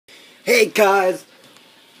Hey guys,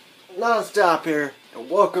 Non-Stop here, and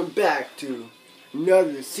welcome back to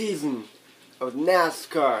another season of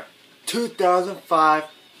NASCAR 2005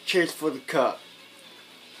 Chase for the Cup.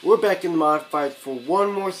 We're back in the modifieds for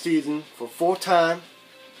one more season for full time.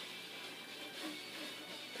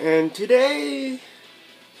 And today,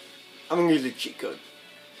 I'm going to use a cheat code.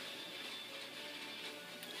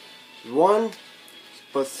 One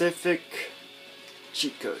specific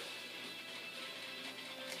cheat code.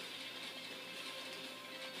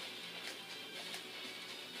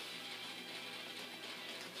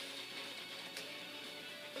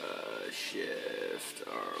 Shift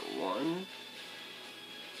R1.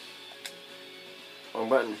 Wrong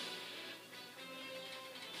button.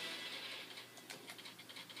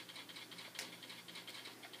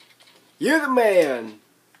 You're the man!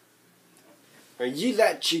 I use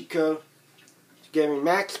that cheat code to get me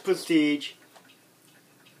max prestige.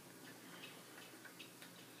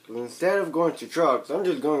 But instead of going to trucks, I'm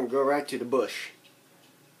just going to go right to the bush.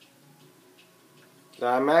 So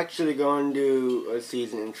I'm actually going to do a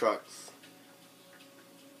season in trucks.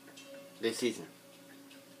 This season.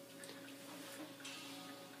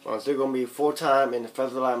 Well, I'm still going to be full-time in the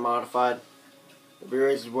Featherlight Modified. There'll be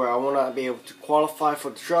races where I will not be able to qualify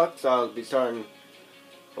for the truck, so I'll be starting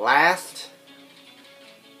last.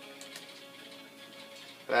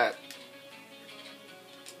 But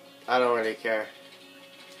I don't really care.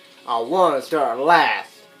 I want to start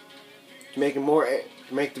last to make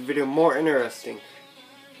the video more interesting.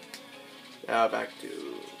 Now back to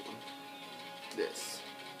this.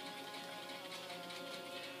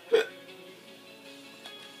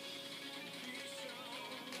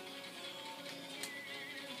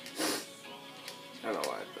 I don't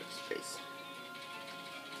know why I put space.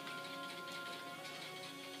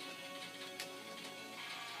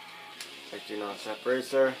 Actually, not step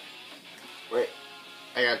racer. Wait,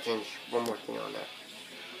 I gotta change one more thing on that.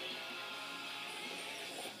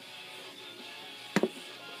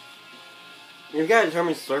 You guys heard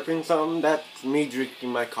me slurping something? That's me drinking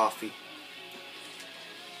my coffee.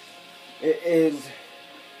 It is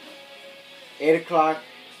 8 o'clock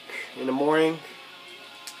in the morning.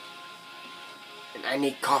 And I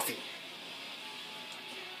need coffee.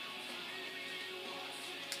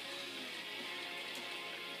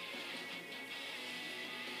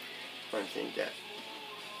 I'm change that.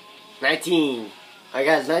 19. I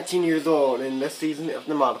got 19 years old in this season of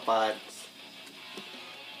the Modifieds.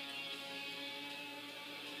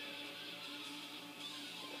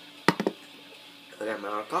 I got my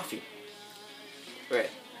own coffee. Okay.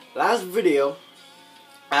 Last video,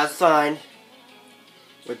 I signed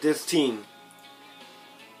with this team.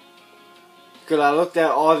 Because I looked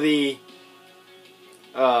at all the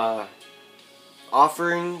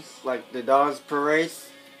offerings, like the dollars per race.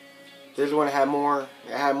 This one had more.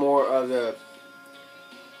 It had more of the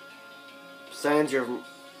percentage of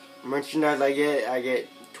merchandise I get. I get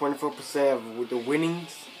 24% of the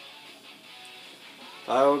winnings.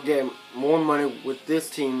 I will get more money with this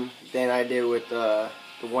team than I did with the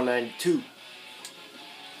 192.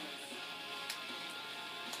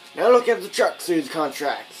 Now look at the truck series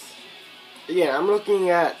contracts. Again, I'm looking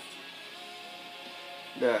at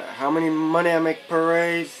how many money I make per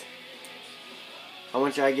race, how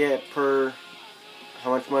much I get per, how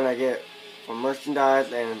much money I get for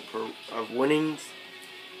merchandise and of winnings.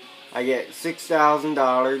 I get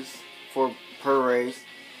 $6,000 per race.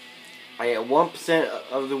 I get 1%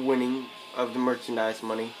 of the winning of the merchandise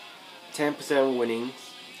money, 10% winnings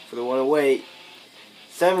for the 108,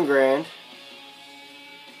 $7 grand.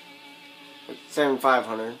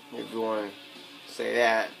 7,500 if you want to say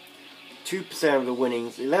that. 2% of the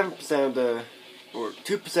winnings, 11% of the, or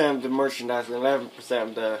 2% of the merchandise, and 11%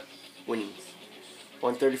 of the winnings.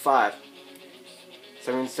 135,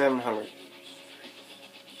 7,700.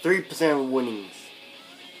 3% of winnings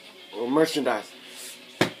or merchandise.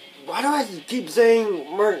 Why do I keep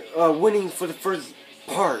saying winnings for the first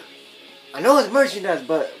part? I know it's merchandise,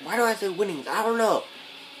 but why do I say winnings? I don't know.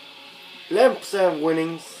 11% of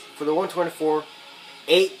winnings. For the 124,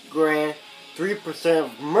 8 grand, 3%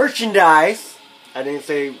 of merchandise. I didn't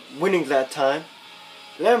say winnings that time.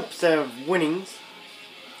 11% of winnings.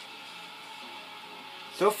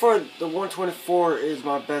 So far, the 124 is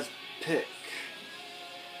my best pick.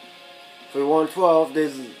 For the 112,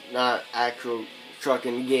 this is not actual truck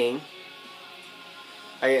in the game.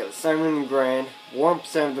 I get 7 grand,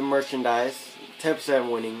 1% of the merchandise,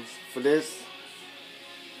 10% winnings. For this,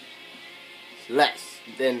 less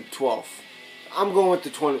than 12. I'm going with the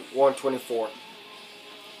 124.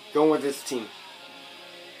 Going with this team.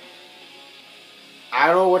 I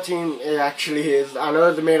don't know what team it actually is. I know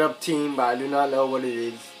it's a made up team, but I do not know what it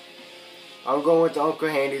is. I'm going with Uncle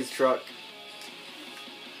Handy's truck.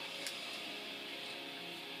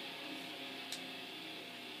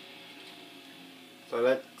 So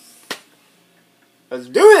let's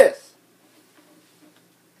do this!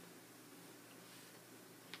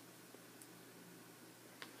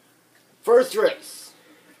 First race.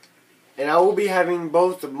 And I will be having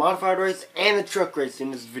both the modified race and the truck race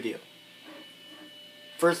in this video.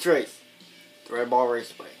 First race. The Red Ball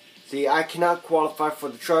Raceway. See, I cannot qualify for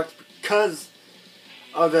the trucks because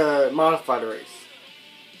of the modified race.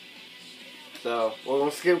 So, we're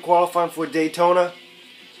going to skip qualifying for Daytona.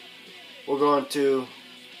 We're going to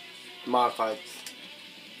modifieds.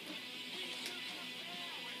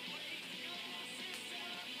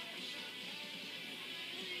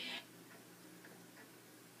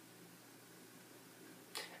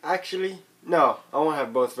 Actually, no. I won't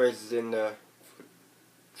have both races in the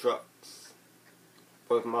trucks.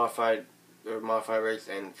 Both modified race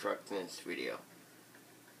and trucks in this video.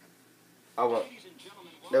 I won't.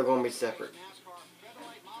 They're going to be separate.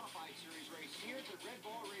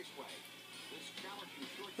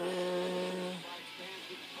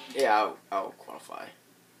 Yeah, I'll qualify.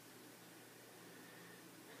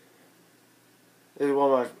 This is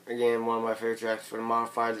one of my favorite tracks for the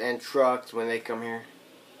modifieds and trucks when they come here.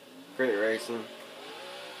 Great racing.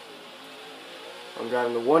 I'm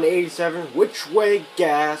driving the 187 which way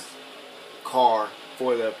gas car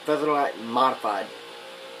for the Featherlight Modified.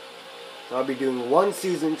 So I'll be doing one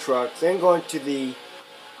season trucks and going to the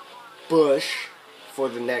Bush for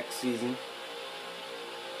the next season.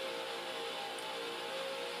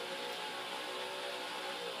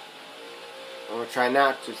 I'm going to try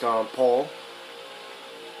not to start on pole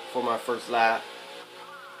for my first lap.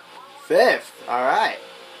 5th, alright.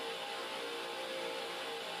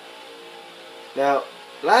 Now,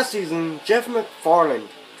 last season, Jeff McFarland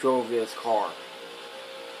drove this car.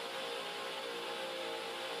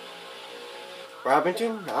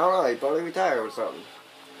 Robinson? I don't know, he probably retired or something.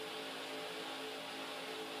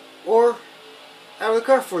 Or, out of the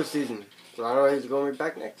car for a season. So I don't know, he's going to be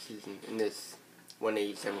back next season in this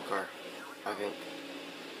 187 car, I think.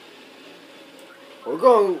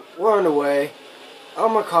 We're on the way.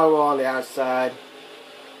 I'm going to call on the outside.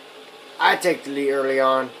 I take the lead early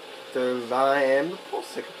on, because I am the pole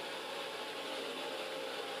sitter.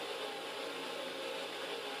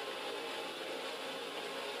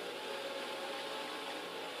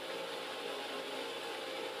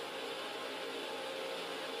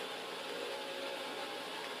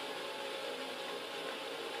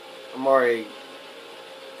 I'm already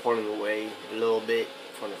pulling away a little bit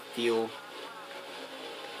from the field.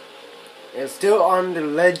 And still on the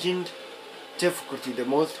legend difficulty, the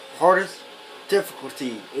most hardest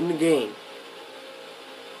difficulty in the game.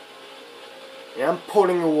 And I'm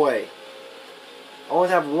pulling away. I only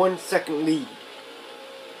have 1 second lead.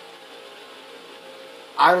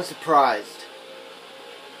 I'm surprised.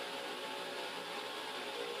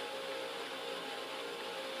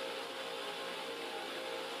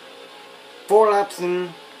 Four laps in,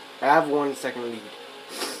 I have 1 second lead.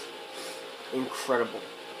 Incredible.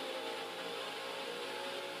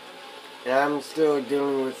 And I'm still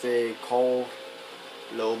dealing with a cold,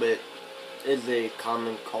 a little bit. It's a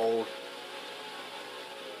common cold.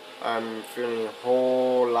 I'm feeling a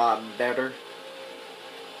whole lot better.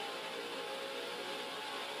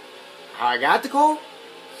 How I got the cold?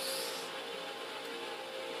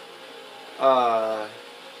 A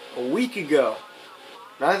week ago.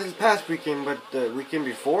 Not this past weekend, but the weekend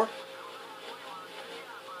before.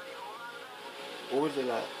 What was it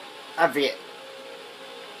like? I forget.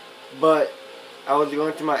 But I was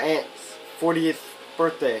going to my aunt's 40th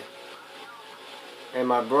birthday. And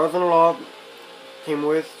my brother-in-law came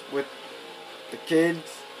with the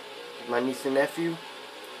kids, my niece and nephew.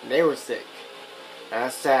 And they were sick. And I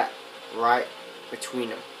sat right between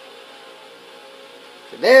them.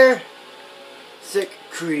 So their sick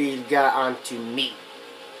creed got onto me.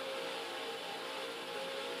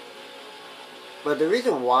 But the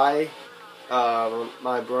reason why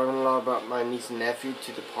my brother-in-law brought my niece and nephew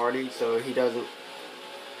to the party so he doesn't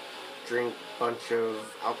drink a bunch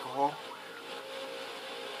of alcohol.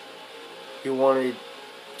 He wanted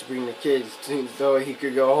to bring the kids so he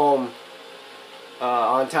could go home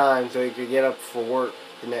on time so he could get up for work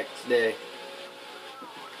the next day.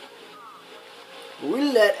 We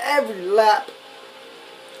led every lap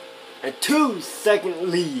a 2-second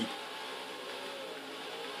lead.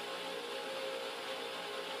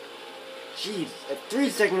 Jeez, a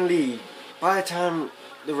 3-second lead by the time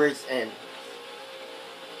the race ends.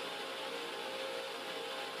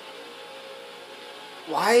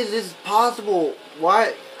 Why is this possible?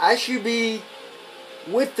 Why? I should be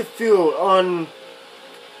with the field on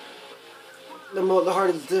the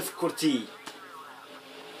hardest difficulty.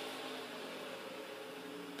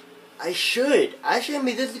 I shouldn't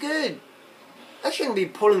be this good. I shouldn't be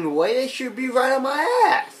pulling away. They should be right on my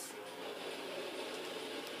ass.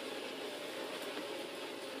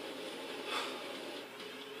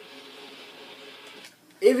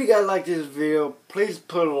 If you guys like this video, please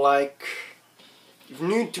put a like. If you're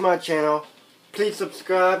new to my channel, please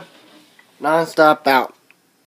subscribe. Non-stop out.